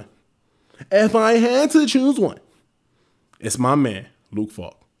choose one, it's my man, Luke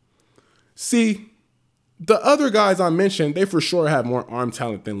Falk. See, the other guys I mentioned, they for sure have more arm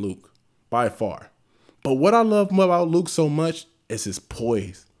talent than Luke, by far. But what I love about Luke so much is his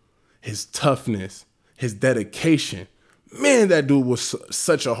poise, his toughness, his dedication. Man, that dude was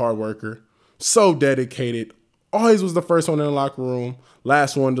such a hard worker, so dedicated, Always was the first one in the locker room,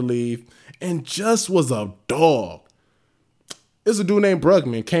 last one to leave, and just was a dog. There's a dude named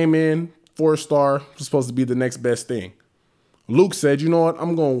Brugman, came in, 4-star, was supposed to be the next best thing. Luke said, you know what,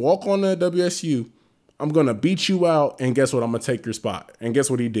 I'm going to walk on the WSU, I'm going to beat you out, and guess what, I'm going to take your spot. And guess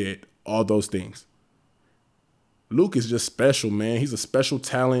what he did? All those things. Luke is just special, man. He's a special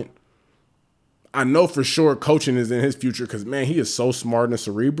talent. I know for sure coaching is in his future because, man, he is so smart and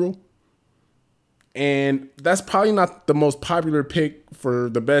cerebral. And that's probably not the most popular pick for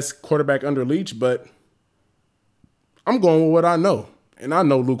the best quarterback under Leach, but I'm going with what I know. And I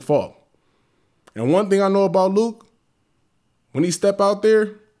know Luke Falk. And one thing I know about Luke, when he step out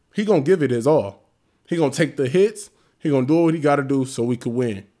there, he going to give it his all. He going to take the hits. He going to do what he got to do so we could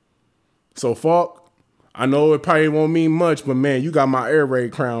win. So, Falk, I know it probably won't mean much, but, man, you got my air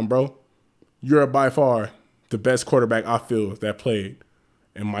raid crown, bro. You're by far the best quarterback I feel that played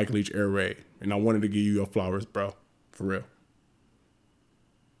in Mike Leach air raid. And I wanted to give you your flowers, bro. For real.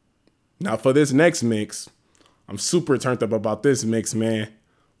 Now, for this next mix, I'm super turned up about this mix, man.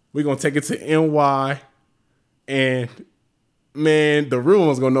 We're going to take it to NY. And, man, the real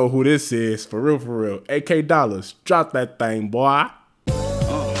one's going to know who this is. For real, for real. AK Dollars. Drop that thing, boy. You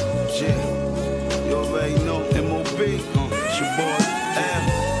already know MOB. It's your boy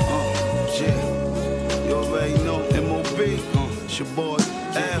Abs. You already know MOB. It's your boy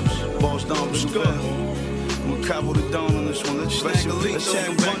Abs. Boss down the score. I'm gonna cobble the dawn on this one. Let's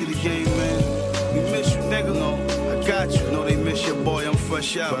have back in the game, man. We miss you, nigga. No, I got you. No, they miss your boy. I'm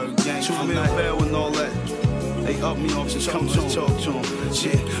fresh out. 2 million bail and all that. They up me off to come to talk to him.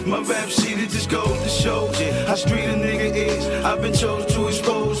 Yeah, my rap sheet it just goes to show. Yeah, how street a nigga is. I've been chosen to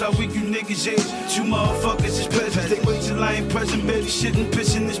expose how weak you niggas is. You motherfuckers is peasants. They wait till I ain't present, baby. Shit and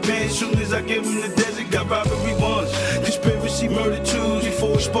piss in this pants. Soon as I give them the desert, got robbery ones. Conspiracy murder twos.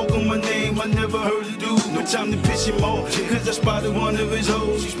 Before he spoke on my name, I never heard a dude. No time to piss him off. Cause I spotted one of his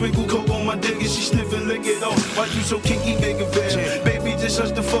hoes. He sprinkled coke on my dick and she sniffing lick it off. Why you so kinky, nigga, veil? Baby, just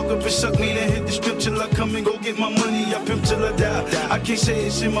hush the fuck up and suck me. Then hit the strip till I come and go get my money, I pimp till I die. I can't say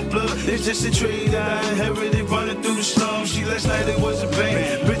it's in my blood, it's just a trade I inherited running through the slums. She last night it was a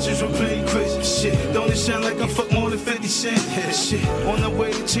bang. Bitches were playing crazy shit. Don't it sound like I fuck more than 50 cents? Shit, on the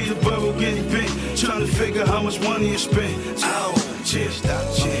way to Teterboro getting bent. Trying to figure how much money you spent. Oh, shit, stop.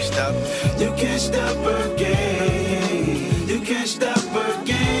 You can't stop her game. You can't stop her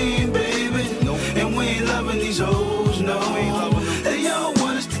game, baby. And we ain't loving these hoes, no. They all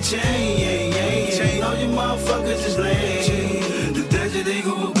want us to change. All you motherfuckers is lame. The desert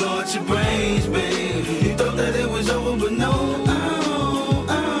eagle will blow out your brains, babe. You thought that it was over, but no.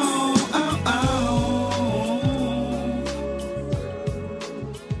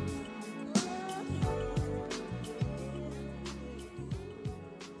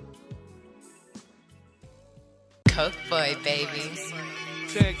 Coke boy, baby.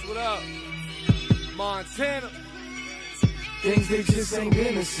 Checks, what up? Montana. Things they just ain't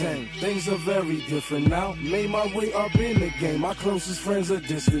been the same. Things are very different now. Made my way up in the game. My closest friends are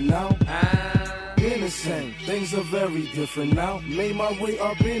distant now. Been the same. Things are very different now. Made my way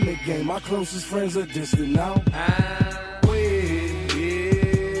up in the game. My closest friends are distant now.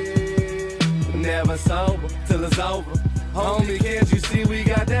 Never sober till it's over. Homie, can't you see we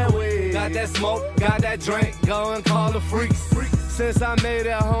got that weed? Got that smoke, got that drink. Go and call the freaks. Since I made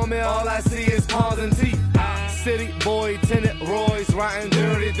it, homie, all I see is palms and teeth. City boy, tenant Roy's, riding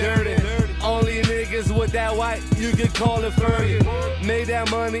dirty. Only niggas with that white, you could call it furry. Made that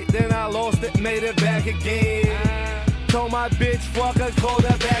money, then I lost it, made it back again. Told my bitch, fuck her, called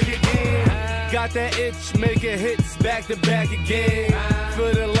her back again. Got that itch, making hits back to back again.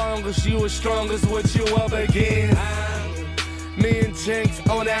 For the longest, you was strongest, what you up against. Me and Jinx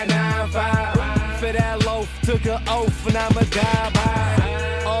on that 9-5. For that loaf, took an oath, and I'ma die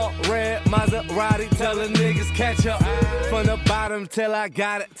by. All red Maserati, telling niggas catch up. From the bottom till I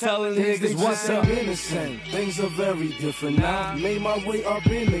got it, telling niggas what's up. Been the same. Things are very different now. Made my way up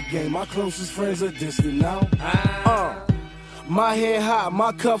in the game. My closest friends are distant now. My head high,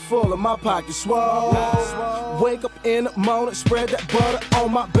 my cup full, and my pocket swole. Wake up in the morning, spread that butter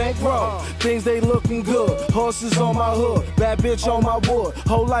on my bankroll. Things they looking good, horses on my hood, bad bitch on my wood.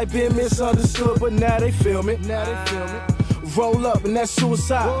 Whole life been misunderstood, but now they feel me. Roll up and that's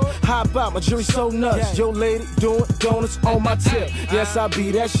suicide. Hop out, my jury so nuts. Yo lady doing donuts on my tip. Yes, I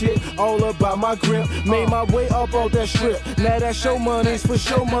be that shit, all about my grip. Made my way up off that strip. Now that show money's for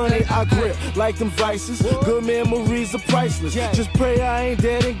show money, I grip. Like them vices, good memories are priceless. Just pray I ain't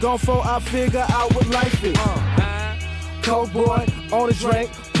dead and gone for I figure out what life is. Coke boy, on a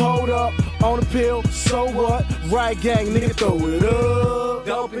drink, pulled up, on a pill, so what? Right gang, nigga throw it up.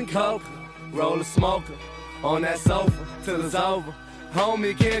 Dope and coke, roll a smoker. on that sofa till it's over.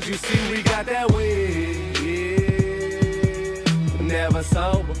 Homie, can't you see we got that weed? Yeah. Never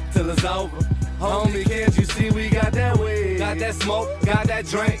sober till it's over. Homie, can't you see we got that weed? Got that smoke, got that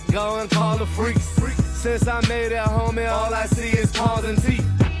drink, go and call the freaks. Since I made that, homie, all I see is paws and teeth.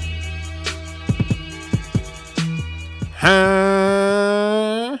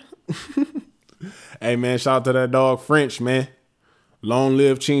 Huh? Hey, man, shout out to that dog French, man. Long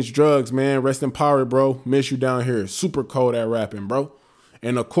live Chinch Drugs, man. Rest in power, bro. Miss you down here. Super cold at rapping, bro.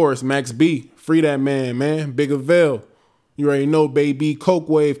 And, of course, Max B. Free that man, man. Big Avail. You already know, baby. Coke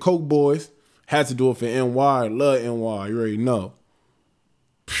Wave, Coke Boys. Had to do it for NY. Love NY. You already know.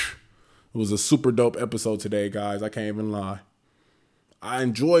 It was a super dope episode today, guys. I can't even lie. I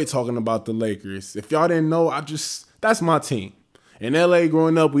enjoy talking about the Lakers. If y'all didn't know, that's my team. In LA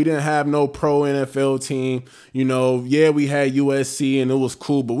growing up, we didn't have no pro NFL team. You know, yeah, we had USC and it was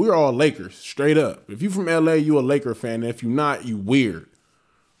cool, but we were all Lakers, straight up. If you from LA, you a Laker fan. And if you're not, you weird.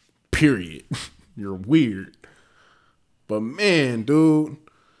 Period. You're weird. But man, dude,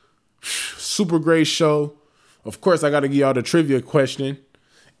 super great show. Of course, I got to give y'all the trivia question.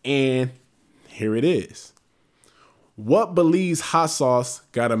 And here it is. What Belize hot sauce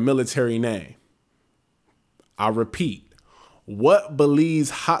got a military name? I repeat. What Belize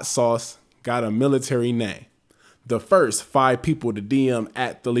hot sauce got a military name? The first 5 people to DM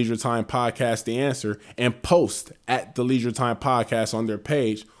at the Leisure Time Podcast the answer and post at the Leisure Time Podcast on their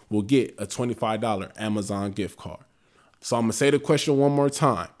page will get a $25 Amazon gift card. So I'm going to say the question one more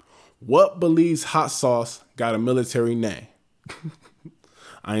time. What Belize hot sauce got a military name?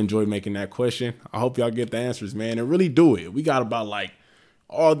 I enjoyed making that question. I hope y'all get the answers, man, and really do it. We got about a lot.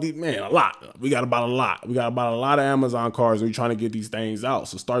 We got about a lot. We got about a lot of Amazon cards and we trying to get these things out.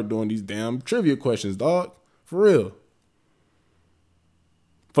 So start doing these damn trivia questions, dog. For real.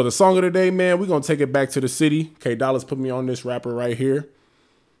 For the song of the day, man, we're going to take it back to the city. K Dollars put me on this rapper right here.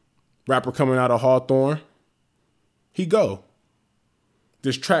 Rapper coming out of Hawthorne. He go.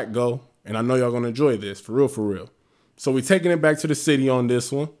 This track go. And I know y'all going to enjoy this. For real, for real. So we taking it back to the city on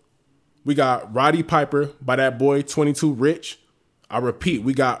this one. We got Roddy Piper by that boy 22 Rich. I repeat,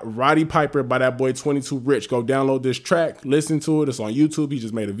 we got Roddy Piper by that boy 22 Rich. Go download this track, listen to it. It's on YouTube. He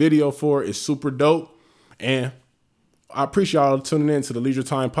just made a video for it. It's super dope. And I appreciate y'all tuning in to the Leisure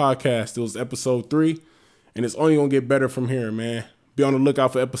Time Podcast. It was episode 3, and it's only going to get better from here, man. Be on the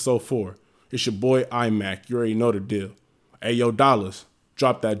lookout for episode 4. It's your boy, iMac. You already know the deal. Hey, yo, Dollars,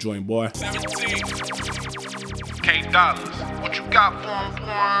 drop that joint, boy. 17. K Dollars, what you got for him,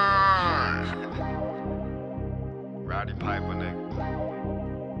 boy? Roddy Piper, nigga.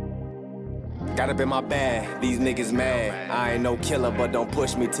 Got up in my bag, these niggas mad. I ain't no killer, but don't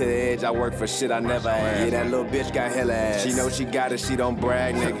push me to the edge. I work for shit I never had. Yeah, that little bitch got hella ass. She know she got it, she don't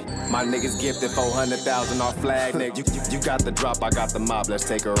brag, nigga. My niggas gifted 400,000 off flag, nigga. You got the drop, I got the mob, let's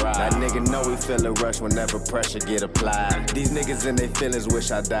take a ride. That nigga know we feel a rush whenever pressure get applied. These niggas in their feelings wish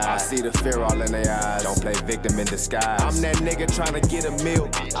I died. I see the fear all in their eyes. Don't play victim in disguise. I'm that nigga trying to get a meal.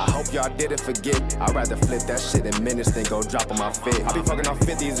 I hope y'all didn't forget. I'd rather flip that shit in minutes than go drop on my fit. I be fucking off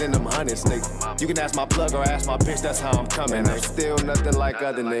 50s in them hundreds, nigga. You can ask my plug or ask my bitch, that's how I'm coming. And I'm still nothing like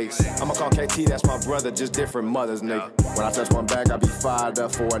other niggas. I'ma call KT, that's my brother, just different mothers, nigga. When I touch one bag, I be fired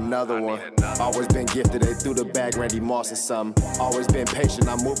up for another one. Always been gifted, they threw the bag, Randy Moss or something. Always been patient,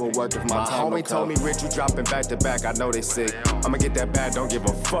 I'm moving work if my time homie told me, Rich, you dropping back to back, I know they sick. I'ma get that bag, don't give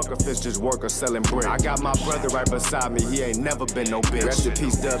a fuck if it's just work or selling brick. I got my brother right beside me, he ain't never been no bitch. Rest in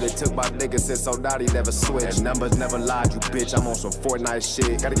peace, Dub, they took my nigga since Soldati never switched. And numbers never lied, you bitch, I'm on some Fortnite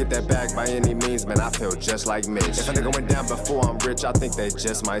shit. Gotta get that bag by any means, man, I feel just like Mitch. If a nigga went down before I'm rich, I think they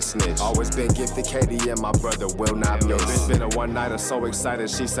just might snitch. Always been gifted, KDM, my brother will not miss. Bitch been a one-nighter, so excited,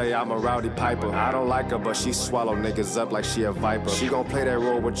 she say I'm a Rowdy Piper. I don't like her, but she swallow niggas up like she a viper. She gon' play that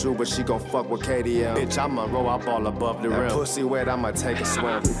role with you, but she gon' fuck with KDM. Bitch, I'ma roll up all above the rim. That pussy wet, I'ma take a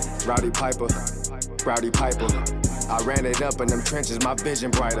swim. Rowdy Piper, Rowdy Piper. I ran it up in them trenches, my vision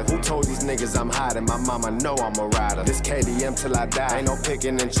brighter. Who told these niggas I'm hiding? My mama know I'm a rider. This KDM till I die, ain't no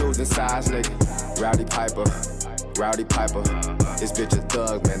picking and choosing sides, nigga. Rowdy Piper, Rowdy Piper. This bitch a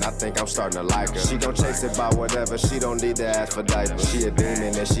thug, man, I think I'm starting to like her. She gon' chase it by whatever, she don't need to ask for diapers. She a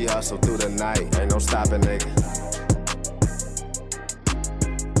demon and she hustle through the night, ain't no stopping, nigga.